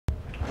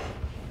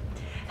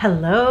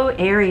Hello,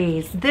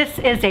 Aries. This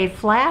is a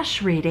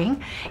flash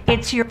reading.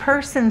 It's your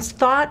person's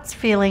thoughts,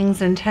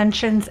 feelings,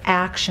 intentions,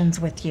 actions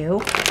with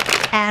you,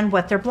 and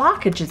what their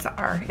blockages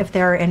are, if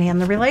there are any in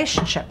the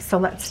relationship. So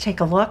let's take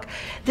a look.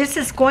 This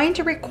is going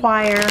to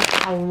require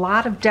a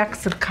lot of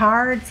decks of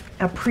cards.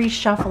 A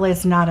pre-shuffle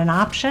is not an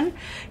option.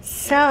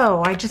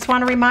 So I just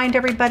want to remind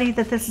everybody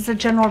that this is a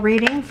general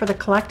reading for the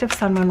collective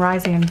Sun, Moon,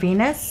 Rising, and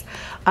Venus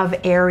of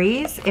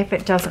Aries. If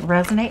it doesn't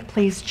resonate,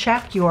 please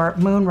check your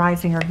Moon,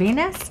 Rising, or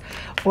Venus,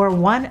 or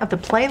one of the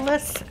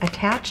playlists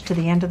attached to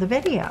the end of the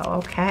video.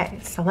 Okay,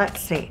 so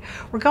let's see.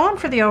 We're going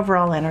for the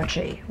overall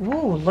energy.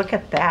 Ooh, look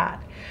at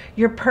that.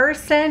 Your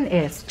person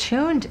is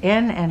tuned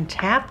in and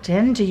tapped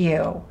into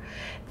you.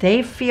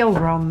 They feel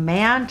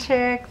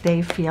romantic,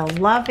 they feel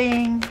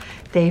loving,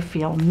 they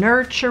feel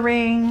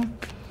nurturing.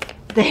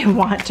 They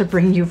want to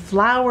bring you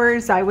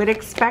flowers. I would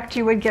expect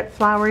you would get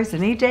flowers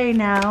any day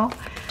now.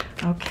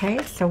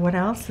 Okay, so what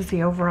else is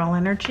the overall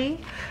energy?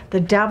 The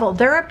Devil,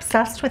 they're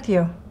obsessed with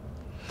you.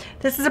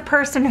 This is a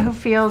person who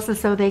feels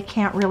as though they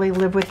can't really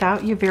live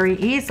without you very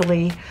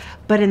easily,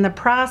 but in the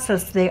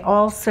process, they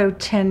also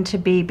tend to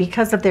be,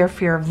 because of their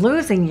fear of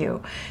losing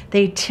you,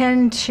 they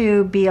tend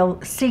to be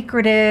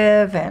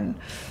secretive and,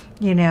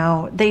 you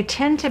know, they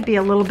tend to be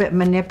a little bit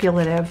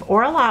manipulative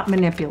or a lot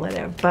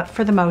manipulative, but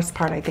for the most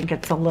part, I think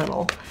it's a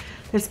little.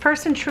 This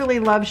person truly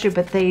loves you,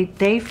 but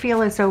they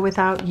feel as though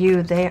without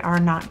you, they are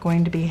not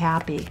going to be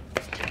happy.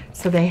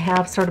 So they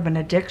have sort of an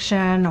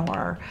addiction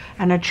or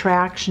an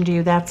attraction to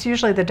you. That's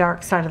usually the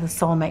dark side of the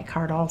soulmate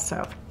card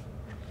also.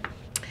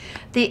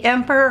 The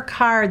Emperor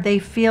card, they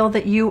feel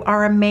that you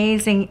are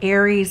amazing,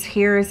 Aries.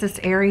 Here is this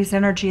Aries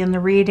energy in the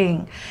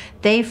reading.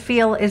 They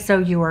feel as though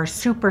you are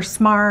super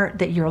smart,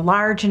 that you're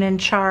large and in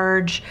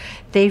charge.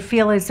 They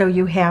feel as though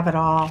you have it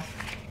all.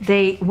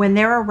 When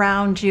they're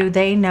around you,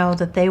 they know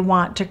that they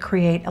want to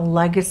create a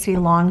legacy,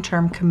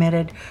 long-term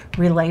committed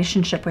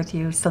relationship with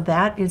you. So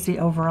that is the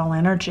overall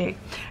energy.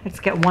 Let's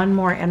get one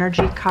more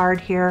energy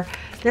card here.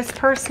 This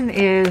person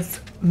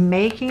is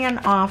making an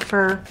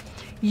offer.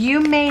 You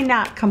may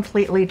not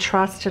completely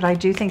trust it. I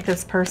do think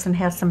this person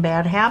has some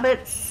bad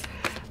habits,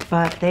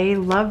 but they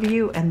love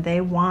you and they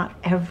want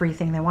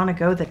everything. They want to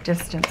go the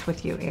distance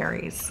with you,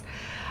 Aries.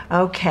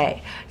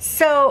 Okay,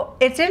 so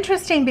it's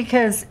interesting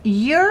because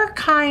you're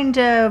kind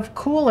of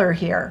cooler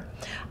here.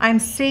 I'm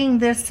seeing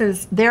this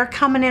as they're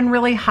coming in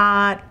really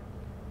hot,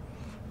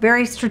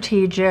 very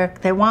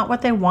strategic. They want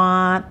what they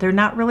want. They're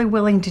not really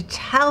willing to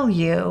tell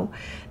you.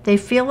 They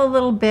feel a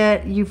little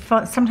bit, you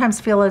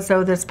sometimes feel as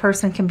though this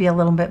person can be a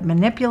little bit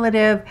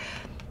manipulative,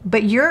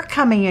 but you're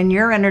coming in,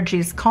 your energy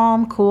is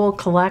calm, cool,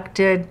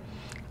 collected.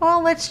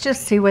 Well, let's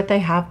just see what they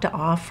have to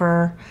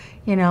offer.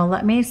 You know,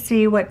 let me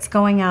see what's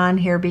going on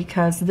here,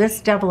 because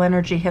this Devil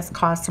energy has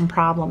caused some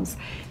problems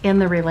in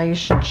the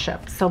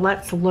relationship. So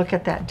let's look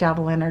at that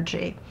Devil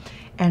energy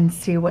and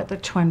see what the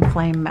twin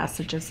flame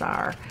messages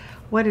are.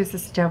 What is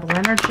this Devil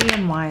energy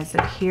and why is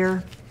it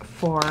here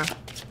for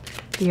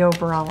the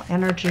overall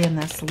energy in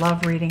this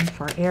love reading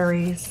for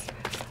Aries?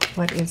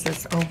 What is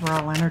this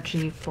overall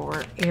energy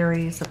for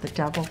Aries of the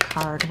Devil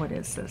card? What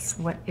is this?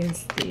 What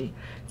is the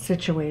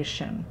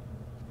situation?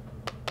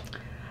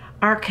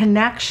 Our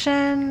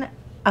connection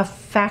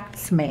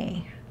affects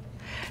me.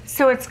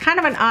 So it's kind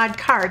of an odd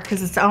card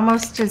because it's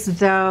almost as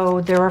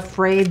though they're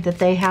afraid that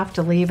they have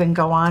to leave and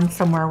go on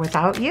somewhere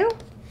without you.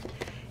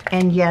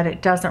 And yet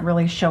it doesn't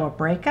really show a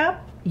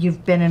breakup.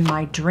 You've been in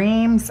my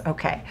dreams.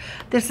 Okay.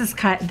 This is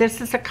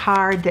a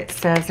card that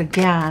says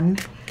again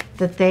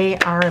that they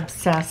are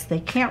obsessed. They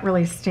can't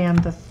really stand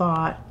the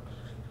thought.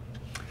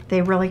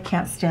 They really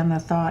can't stand the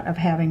thought of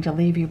having to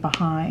leave you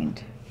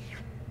behind.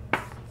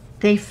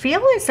 They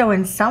feel as though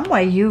in some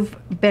way you've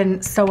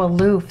been so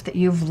aloof that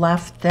you've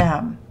left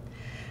them.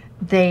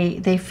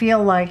 They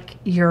feel like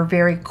you're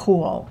very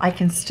cool. I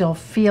can still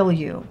feel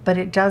you, but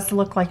it does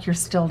look like you're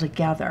still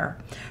together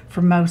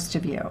for most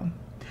of you.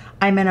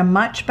 I'm in a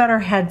much better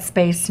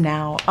headspace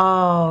now.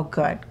 Oh,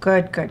 good,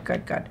 good, good,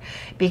 good, good.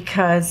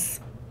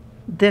 Because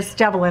this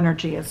Devil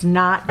energy is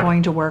not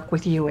going to work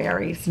with you,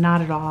 Aries.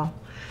 Not at all.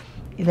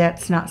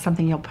 That's not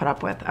something you'll put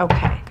up with.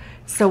 Okay.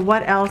 So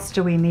what else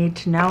do we need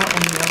to know in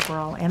the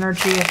overall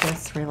energy of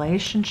this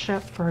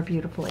relationship for our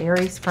beautiful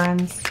Aries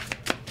friends?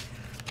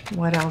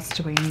 What else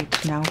do we need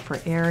to know for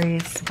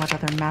Aries? What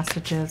other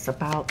messages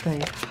about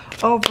the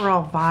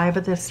overall vibe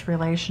of this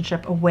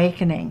relationship?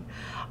 Awakening.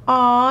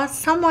 Aw,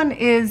 someone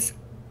is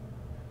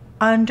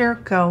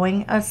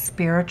undergoing a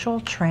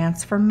spiritual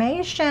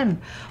transformation.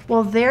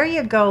 Well, there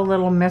you go,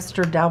 little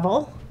Mr.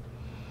 Devil.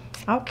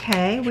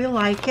 Okay, we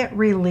like it.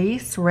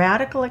 Release,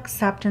 radical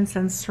acceptance,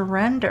 and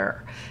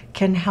surrender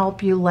can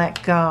help you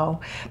let go.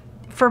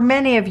 For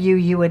many of you,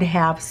 you would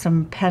have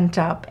some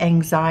pent-up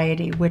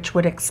anxiety, which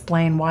would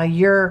explain why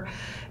you're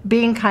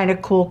being kind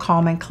of cool,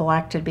 calm, and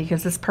collected,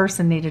 because this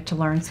person needed to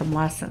learn some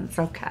lessons.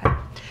 Okay,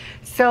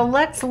 so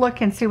let's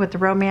look and see what the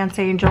romance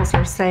angels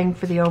are saying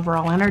for the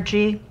overall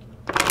energy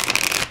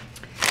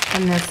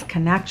and this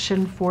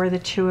connection for the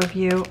two of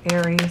you,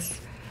 Aries.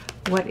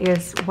 What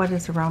is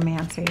the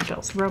romance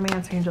angels?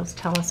 Romance angels,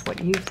 tell us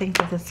what you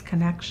think of this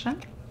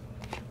connection.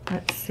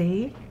 Let's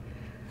see.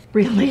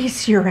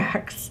 Release your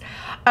ex.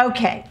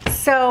 Okay,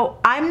 so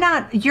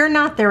you're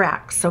not their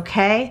ex,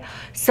 okay?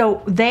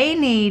 So they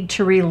need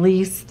to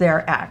release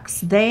their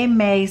ex. They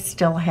may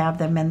still have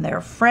them in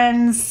their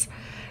friends,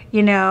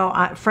 you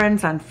know,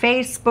 friends on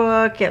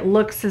Facebook. It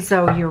looks as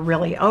though you're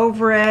really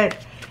over it.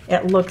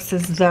 It looks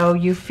as though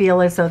you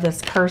feel as though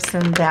this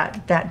person,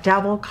 that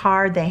devil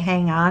card, they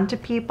hang on to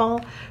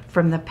people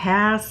from the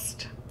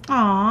past.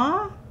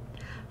 Aww.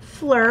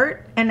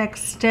 Flirt and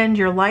extend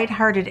your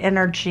lighthearted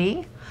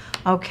energy.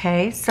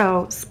 Okay,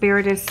 so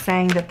Spirit is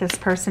saying that this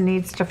person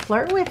needs to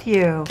flirt with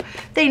you.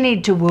 They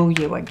need to woo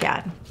you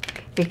again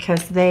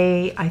because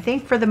I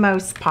think for the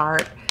most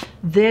part,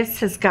 this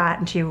has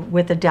gotten to you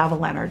with the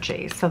devil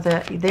energy. So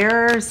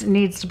theirs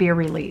needs to be a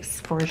release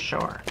for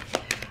sure.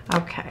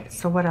 Okay,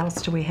 so what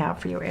else do we have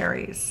for you,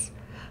 Aries?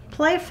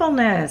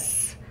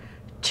 Playfulness.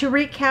 To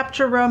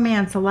recapture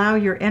romance, allow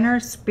your inner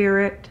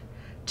spirit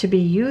to be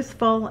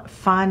youthful,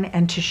 fun,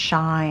 and to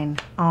shine.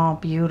 Oh,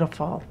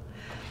 beautiful.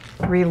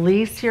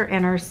 Release your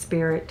inner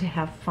spirit to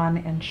have fun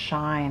and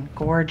shine.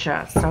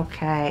 Gorgeous.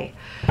 Okay.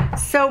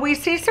 So we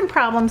see some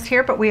problems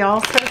here, but we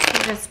also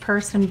see this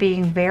person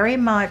being very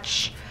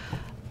much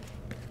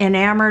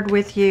enamored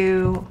with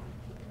you,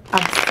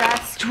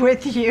 obsessed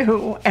with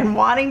you, and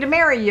wanting to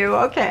marry you.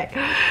 Okay.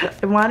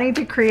 And wanting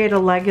to create a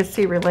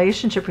legacy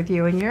relationship with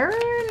you, and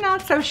you're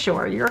not so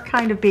sure. You're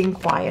kind of being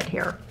quiet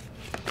here.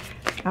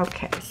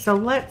 Okay. So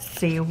let's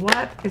see.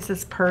 What is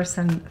this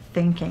person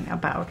thinking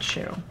about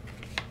you?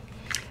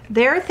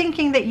 They're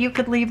thinking that you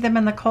could leave them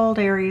in the cold,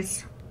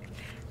 Aries.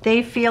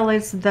 They feel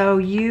as though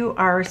you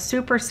are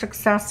super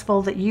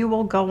successful, that you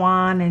will go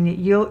on and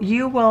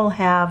you will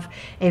have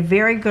a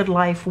very good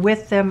life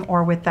with them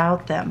or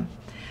without them.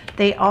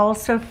 They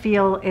also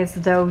feel as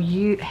though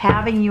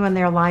having you in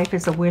their life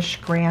is a wish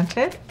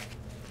granted,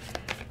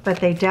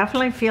 but they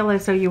definitely feel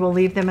as though you will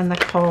leave them in the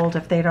cold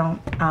if they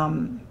don't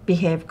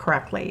behave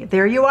correctly.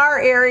 There you are,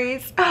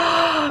 Aries.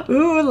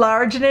 Ooh,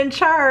 large and in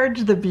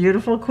charge, the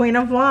beautiful Queen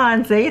of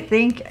Wands. They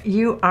think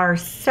you are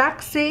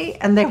sexy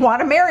and they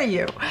want to marry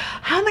you.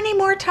 How many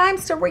more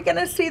times are we going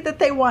to see that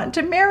they want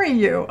to marry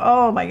you?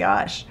 Oh my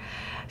gosh.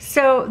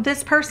 So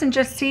this person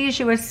just sees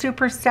you as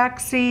super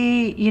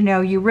sexy. You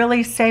know, you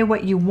really say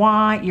what you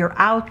want. You're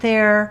out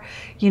there.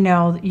 You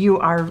know,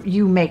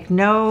 you make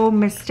no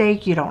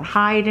mistake. You don't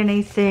hide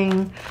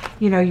anything.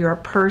 You know, you're a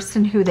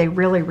person who they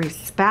really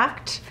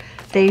respect.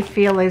 They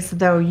feel as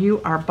though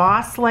you are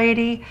boss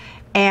lady.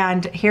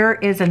 And here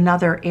is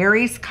another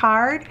Aries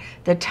card,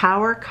 the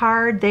Tower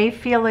card. They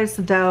feel as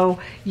though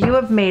you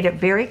have made it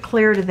very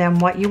clear to them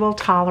what you will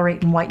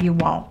tolerate and what you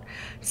won't.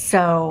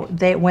 So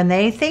when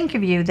they think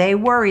of you, they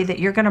worry that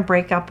you're going to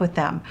break up with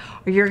them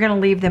or you're going to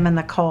leave them in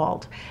the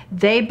cold.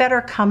 They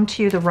better come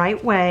to you the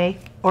right way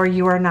or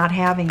you are not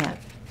having it.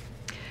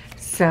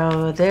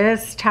 So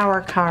this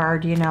Tower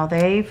card, you know,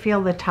 they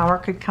feel the Tower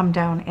could come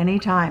down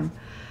anytime.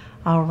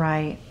 All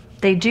right.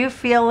 They do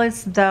feel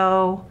as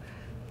though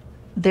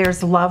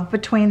there's love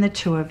between the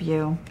two of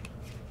you.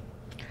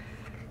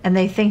 And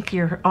they think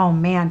you're, oh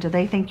man, do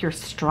they think you're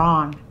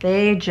strong?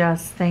 They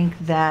just think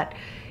that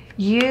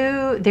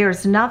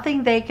there's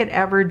nothing they could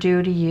ever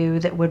do to you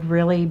that would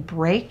really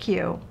break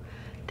you.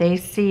 They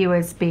see you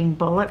as being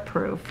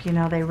bulletproof. You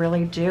know, they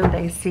really do.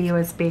 They see you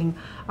as being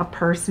a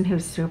person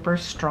who's super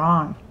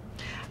strong.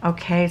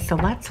 Okay, so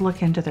let's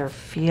look into their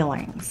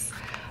feelings.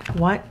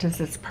 What does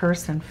this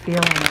person feel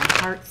in their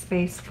heart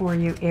space for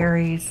you,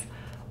 Aries?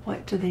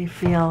 What do they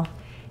feel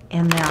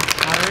in their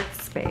heart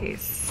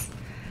space?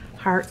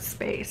 Heart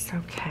space,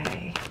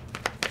 okay.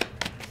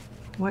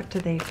 What do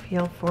they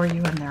feel for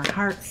you in their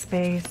heart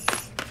space?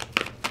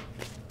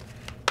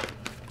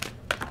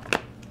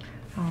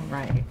 All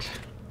right.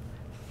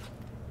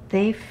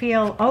 They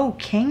feel, oh,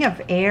 King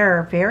of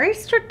Air, very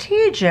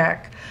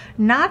strategic.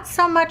 Not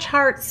so much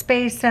heart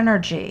space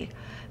energy.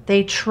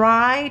 They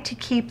try to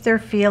keep their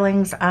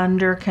feelings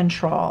under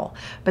control,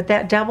 but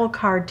that Devil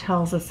card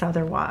tells us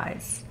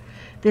otherwise.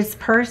 This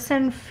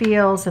person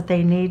feels that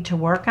they need to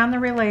work on the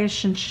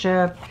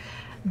relationship.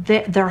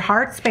 Their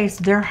heart space,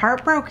 they're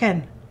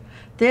heartbroken.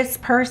 This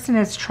person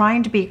is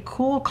trying to be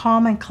cool,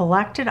 calm, and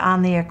collected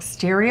on the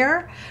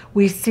exterior.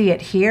 We see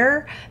it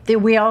here.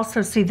 We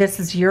also see this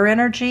is your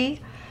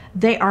energy.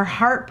 They are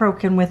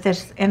heartbroken with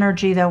this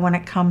energy, though, when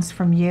it comes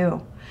from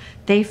you.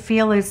 They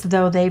feel as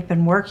though they've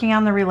been working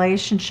on the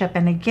relationship.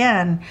 And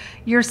again,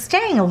 you're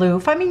staying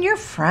aloof. I mean, you're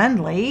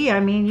friendly. I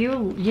mean,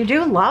 you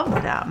do love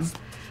them.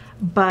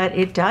 But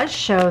it does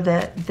show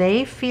that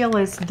they feel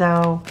as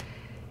though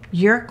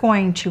you're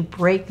going to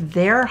break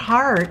their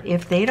heart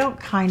if they don't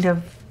kind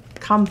of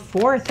come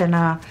forth in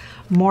a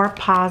more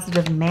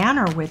positive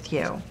manner with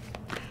you.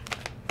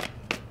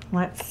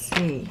 Let's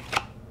see.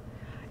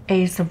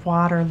 Ace of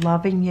Water,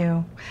 loving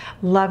you.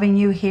 Loving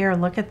you here.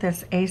 Look at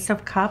this. Ace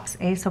of Cups,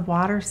 Ace of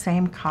Water,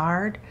 same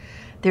card.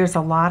 There's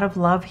a lot of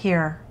love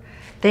here.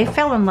 They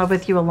fell in love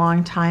with you a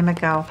long time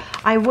ago.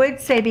 I would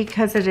say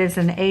because it is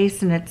an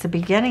ace and it's the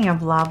beginning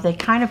of love, they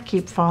kind of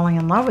keep falling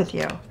in love with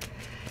you.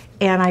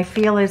 And I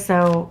feel as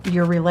though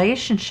your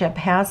relationship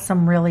has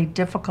some really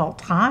difficult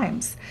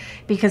times,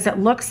 because it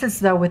looks as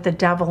though with the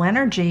devil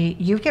energy,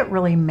 you get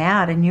really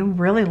mad and you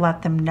really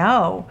let them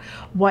know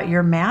what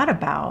you're mad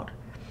about.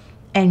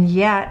 And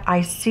yet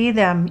I see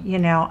them, you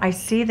know, I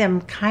see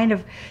them kind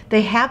of,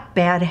 they have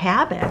bad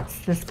habits.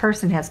 This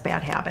person has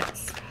bad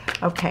habits.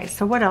 Okay,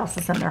 so what else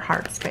is in their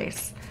heart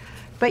space?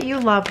 But you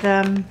love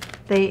them.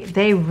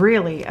 They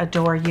really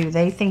adore you.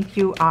 They think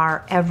you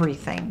are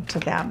everything to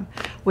them.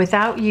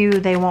 Without you,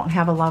 they won't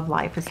have a love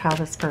life, is how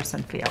this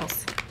person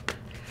feels.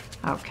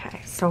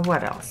 Okay, so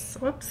what else?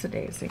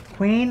 Whoops-a-daisy.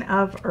 Queen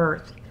of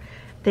Earth.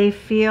 They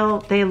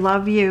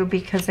love you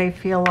because they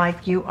feel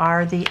like you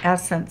are the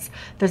essence,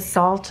 the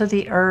salt of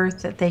the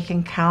earth, that they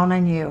can count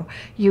on you.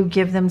 You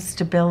give them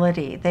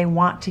stability. They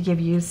want to give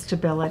you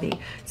stability.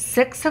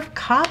 Six of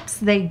Cups,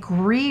 they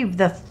grieve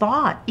the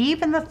thought,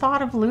 even the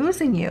thought of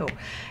losing you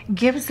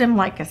gives them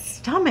like a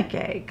stomach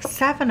ache.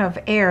 Seven of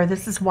Air,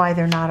 this is why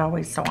they're not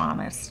always so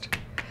honest.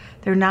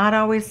 They're not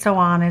always so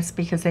honest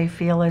because they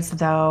feel as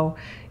though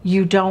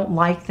you don't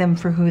like them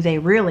for who they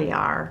really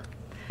are.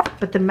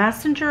 But the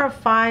Messenger of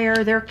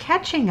Fire, they're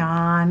catching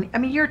on. I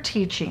mean, you're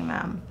teaching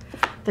them.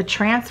 The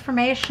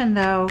Transformation,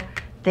 though,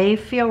 they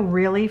feel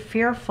really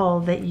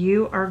fearful that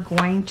you are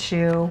going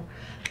to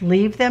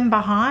leave them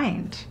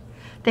behind.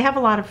 They have a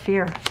lot of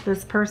fear.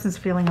 This person's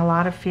feeling a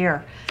lot of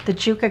fear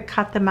that you could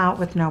cut them out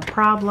with no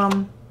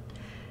problem,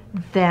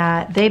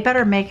 that they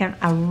better make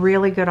a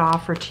really good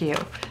offer to you.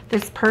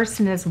 This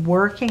person is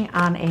working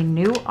on a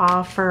new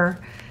offer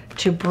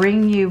to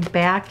bring you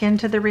back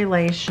into the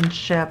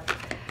relationship.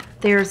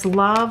 There's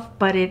love,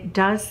 but it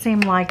does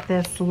seem like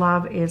this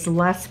love is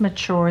less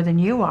mature than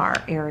you are,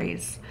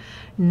 Aries.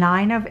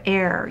 Nine of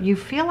Air. You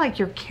feel like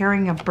you're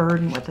carrying a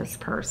burden with this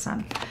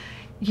person.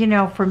 You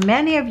know, for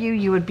many of you,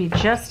 you would be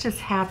just as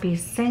happy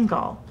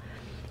single.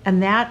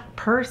 And that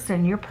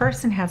person, your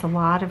person has a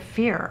lot of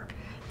fear.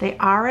 They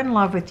are in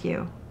love with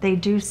you. They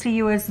do see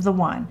you as the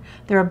one.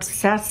 They're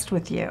obsessed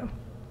with you.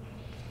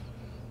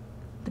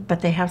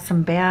 But they have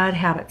some bad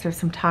habits. There's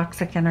some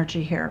toxic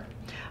energy here.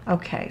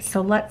 Okay,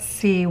 so let's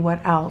see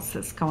what else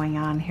is going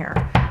on here.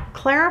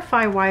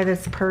 Clarify why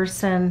this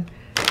person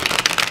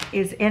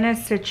is in a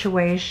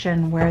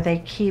situation where they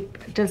keep,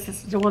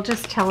 well,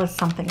 just tell us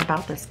something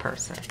about this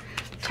person.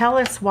 Tell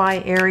us why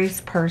Aries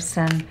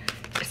person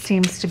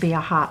seems to be a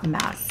hot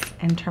mess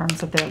in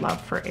terms of their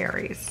love for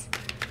Aries.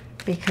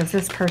 Because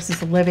this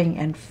person's living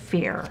in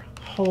fear,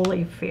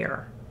 holy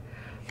fear.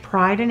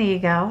 Pride and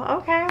ego.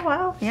 Okay,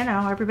 well, you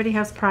know, everybody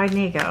has pride and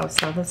ego.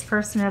 So this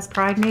person has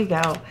pride and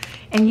ego.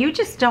 And you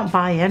just don't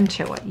buy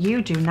into it.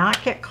 You do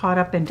not get caught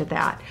up into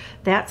that.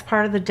 That's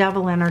part of the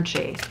devil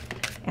energy.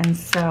 And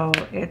so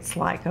it's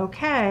like,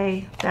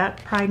 okay,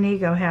 that pride and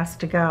ego has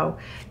to go.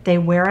 They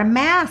wear a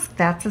mask.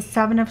 That's a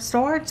Seven of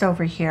Swords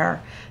over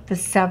here. The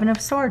Seven of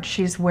Swords,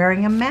 she's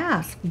wearing a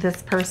mask.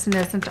 This person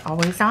isn't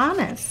always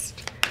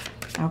honest.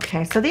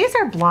 Okay, so these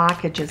are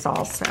blockages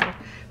also.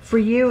 For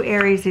you,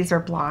 Aries, these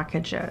are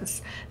blockages.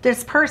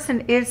 This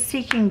person is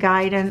seeking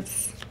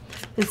guidance.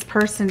 This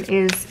person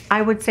is,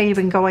 I would say,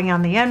 even going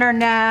on the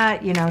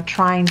internet, you know,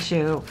 trying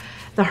to,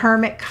 the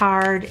Hermit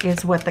card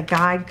is what the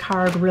guide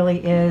card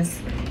really is.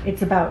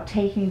 It's about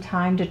taking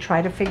time to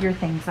try to figure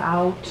things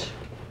out.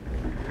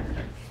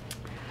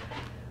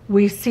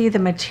 We see the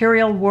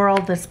material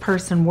world. This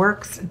person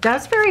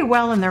does very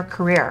well in their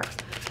career.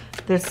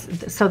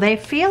 So they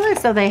feel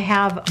as though they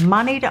have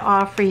money to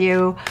offer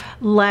you,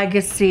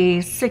 legacy,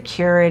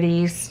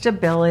 security,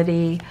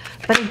 stability.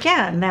 But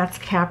again, that's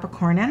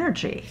Capricorn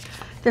energy.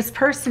 This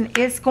person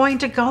is going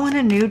to go in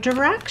a new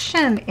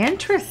direction.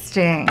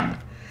 Interesting.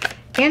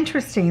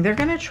 Interesting. They're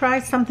going to try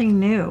something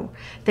new.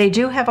 They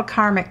do have a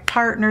karmic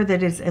partner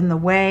that is in the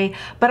way,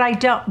 but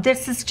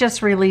this is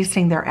just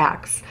releasing their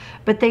ex.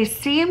 But they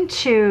seem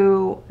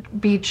to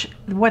be,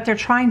 what they're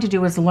trying to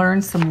do is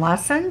learn some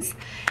lessons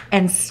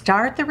and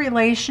start the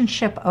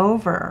relationship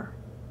over.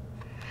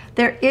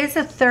 There is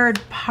a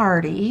third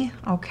party,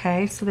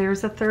 okay? So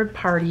there's a third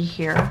party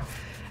here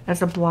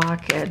as a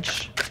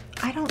blockage.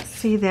 I don't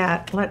see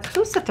that.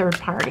 Who's the third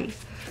party?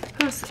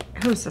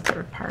 Who's the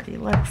third party?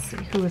 Let's see.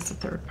 Who is the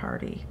third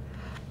party?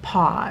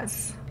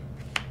 Pause.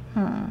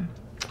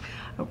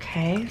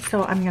 Okay,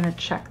 so I'm going to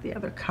check the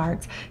other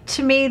cards.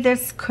 To me,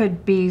 this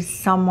could be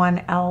someone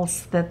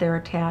else that they're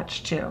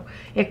attached to.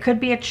 It could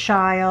be a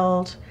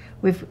child.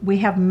 We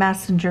have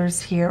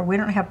messengers here. We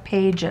don't have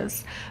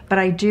pages, but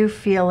I do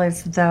feel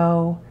as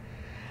though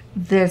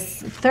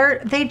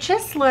they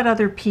just let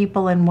other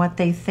people in what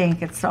they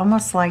think. It's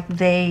almost like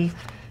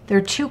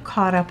they're too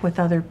caught up with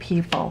other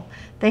people.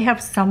 They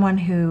have someone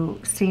who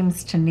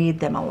seems to need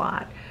them a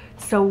lot.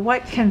 So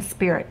what can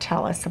Spirit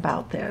tell us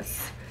about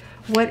this?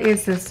 What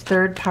is this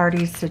third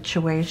party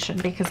situation?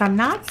 Because I'm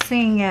not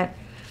seeing it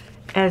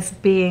as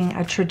being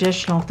a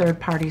traditional third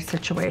party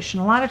situation.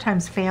 A lot of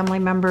times family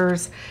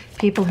members,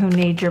 people who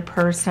need your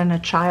person, a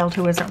child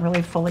who isn't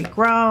really fully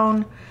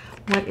grown,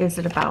 What is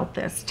it about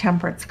this?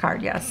 Temperance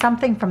card, yes,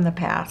 something from the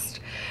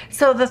past.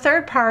 So the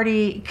third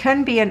party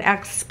can be an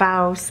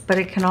ex-spouse, but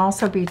it can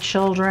also be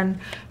children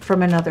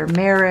from another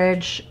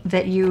marriage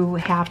that you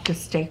have to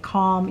stay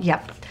calm.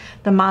 Yep,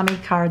 the mommy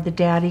card, the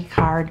daddy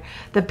card,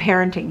 the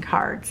parenting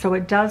card. So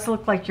it does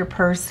look like your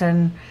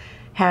person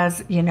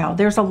has, you know,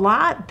 there's a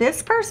lot,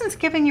 this person's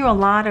giving you a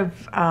lot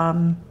of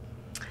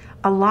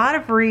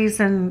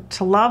reason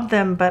to love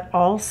them, but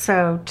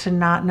also to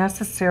not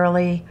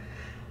necessarily,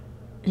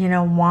 you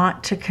know,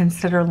 want to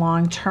consider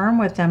long-term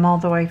with them,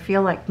 although I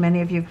feel like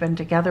many of you have been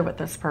together with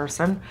this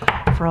person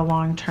for a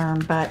long term,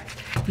 but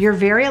you're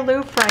very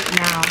aloof right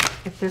now.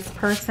 If this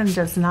person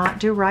does not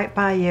do right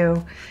by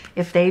you,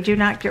 if they do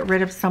not get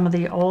rid of some of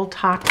the old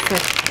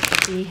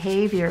toxic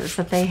behaviors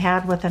that they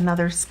had with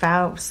another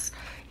spouse,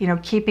 you know,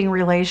 keeping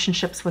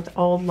relationships with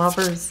old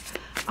lovers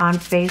on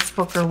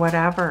Facebook or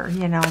whatever,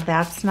 you know,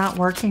 that's not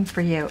working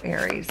for you,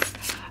 Aries.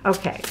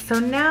 Okay, so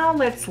now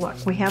let's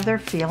look. We have their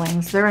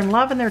feelings. They're in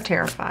love and they're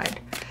terrified.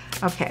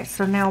 Okay,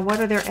 so now what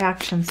are their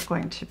actions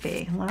going to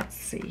be? Let's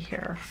see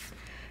here.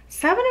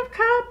 7 of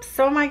Cups.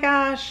 Oh my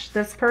gosh,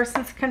 this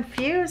person's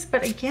confused.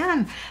 But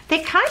again, they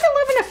kind of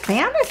live in a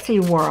fantasy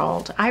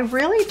world. I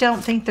really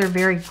don't think they're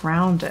very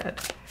grounded.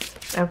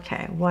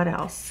 Okay, what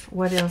else?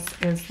 What else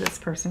is this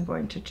person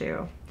going to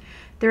do?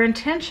 Their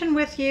intention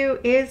with you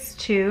is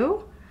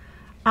to...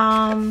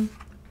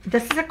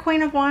 this is a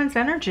Queen of Wands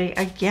energy.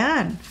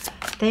 Again,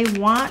 they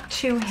want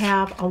to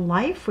have a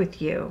life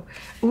with you.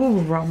 Ooh,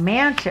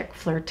 romantic,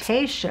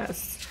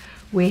 flirtatious.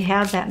 We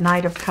have that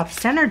Knight of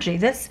Cups energy.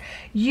 This,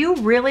 you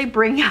really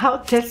bring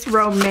out this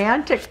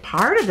romantic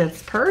part of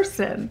this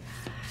person.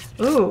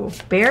 Ooh,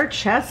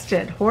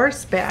 bare-chested,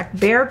 horseback,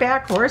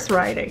 bareback horse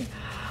riding.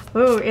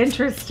 Ooh,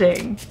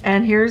 interesting.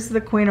 And here's the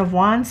Queen of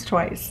Wands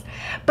twice.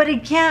 But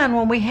again,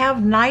 when we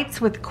have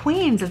knights with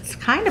queens, it's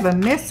kind of a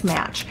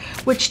mismatch,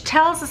 which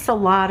tells us a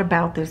lot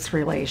about this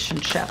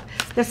relationship.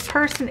 This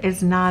person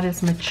is not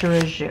as mature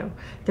as you.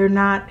 They're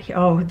not,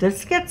 oh,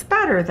 this gets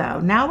better though.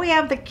 Now we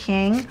have the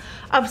King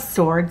of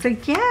Swords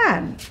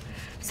again.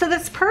 So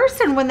this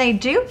person, when they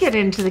do get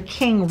into the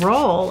king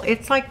role,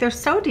 it's like they're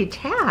so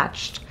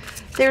detached.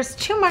 There's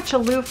too much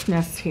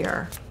aloofness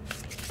here.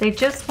 They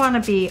just want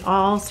to be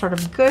all sort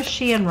of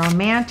gushy and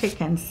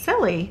romantic and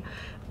silly,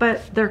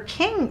 but their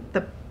king,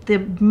 the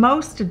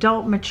most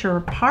adult, mature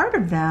part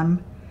of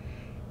them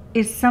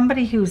is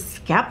somebody who's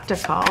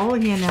skeptical,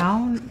 you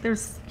know.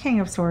 There's King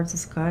of Swords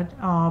is good.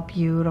 Oh,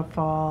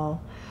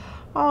 beautiful.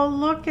 Oh,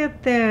 look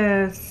at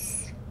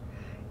this.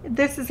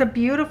 This is a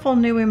beautiful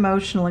new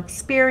emotional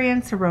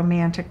experience, a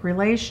romantic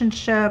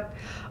relationship,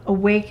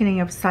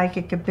 awakening of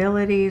psychic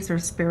abilities or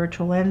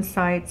spiritual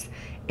insights.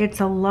 It's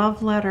a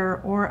love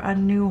letter or a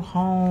new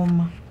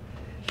home.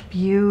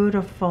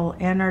 Beautiful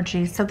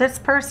energy. So this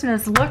person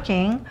is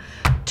looking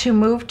to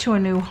move to a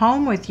new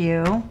home with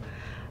you.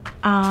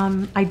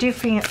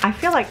 I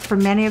feel like for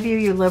many of you,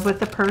 you live with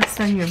the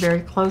person, you're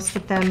very close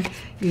with them,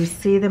 you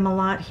see them a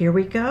lot. Here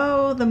we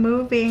go, the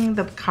moving,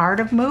 the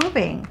card of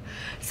moving.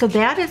 So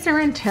that is their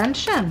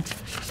intention.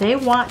 They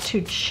want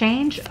to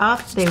change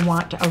up, they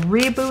want a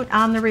reboot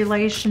on the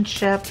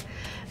relationship.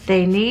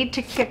 They need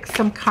to kick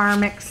some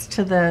karmics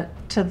to the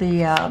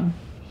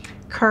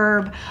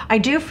curb. I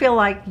do feel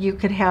like you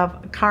could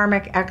have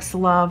karmic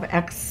ex-love,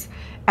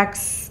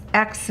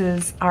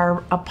 exes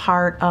are a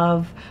part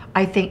of,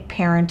 I think,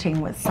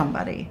 parenting with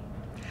somebody.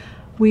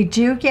 We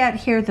do get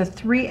here the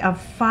 3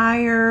 of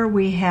Fire.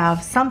 We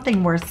have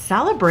something worth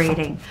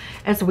celebrating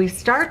as we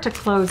start to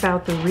close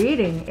out the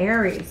reading.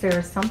 Aries, there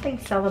is something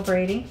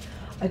celebrating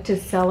to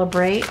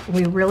celebrate.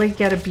 We really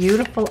get a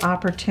beautiful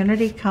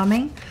opportunity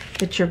coming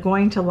that you're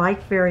going to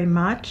like very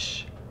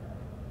much.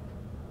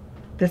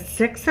 The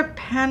 6 of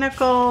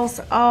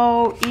Pentacles.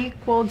 Oh,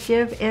 equal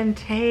give and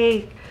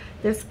take.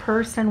 This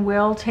person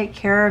will take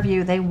care of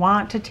you. They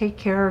want to take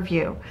care of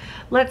you.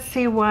 Let's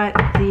see what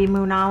the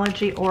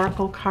Moonology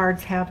Oracle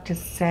cards have to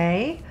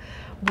say.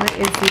 What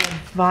is the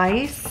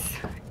advice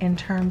in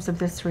terms of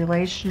this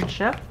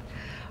relationship?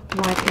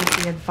 What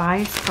is the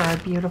advice for our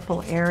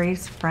beautiful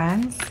Aries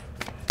friends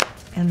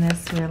in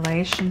this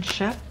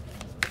relationship?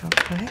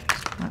 Okay,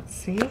 let's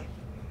see.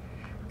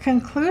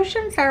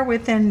 Conclusions are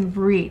within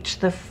reach.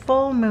 The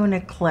full moon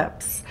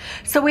eclipse.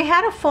 So we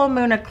had a full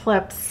moon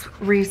eclipse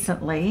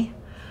recently.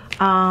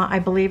 I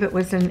believe it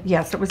was in,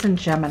 yes, it was in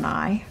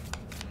Gemini.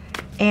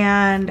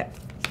 And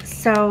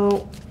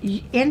so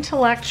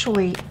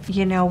intellectually,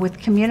 you know, with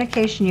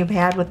communication you've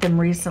had with them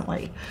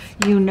recently,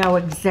 you know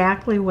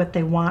exactly what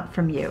they want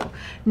from you.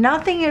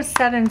 Nothing is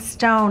set in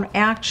stone.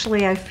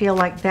 Actually, I feel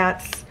like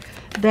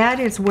that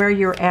is where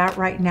you're at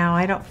right now.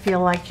 I don't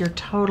feel like you're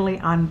totally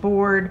on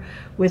board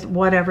with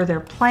whatever their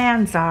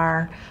plans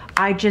are.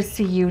 I just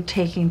see you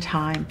taking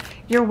time.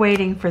 You're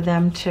waiting for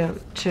them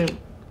to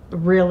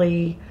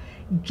really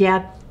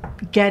get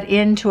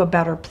into a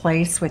better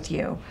place with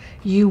you.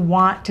 You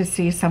want to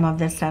see some of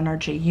this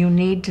energy. You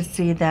need to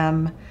see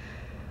them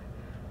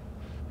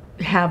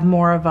have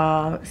more of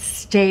a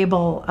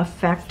stable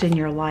effect in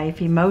your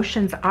life.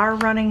 Emotions are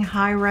running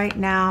high right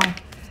now.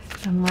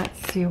 And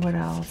let's see what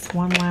else.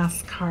 One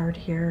last card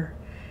here.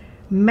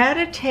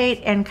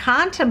 Meditate and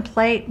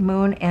contemplate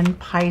Moon in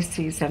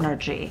Pisces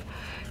energy.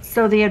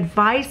 So the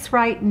advice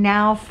right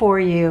now for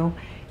you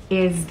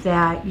is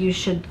that you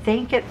should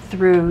think it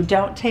through.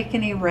 Don't take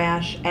any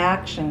rash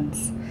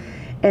actions.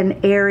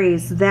 And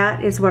Aries,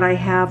 that is what I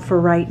have for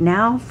right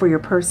now for your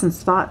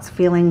person's thoughts,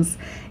 feelings,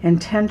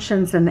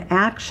 intentions, and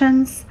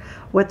actions.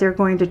 What they're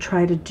going to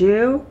try to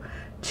do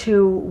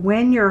to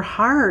win your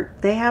heart.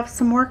 They have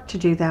some work to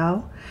do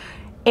though.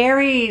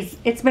 Aries,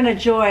 it's been a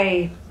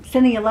joy.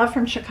 Sending you love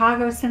from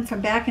Chicago. Send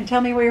some back and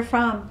tell me where you're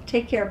from.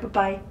 Take care.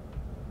 Bye-bye.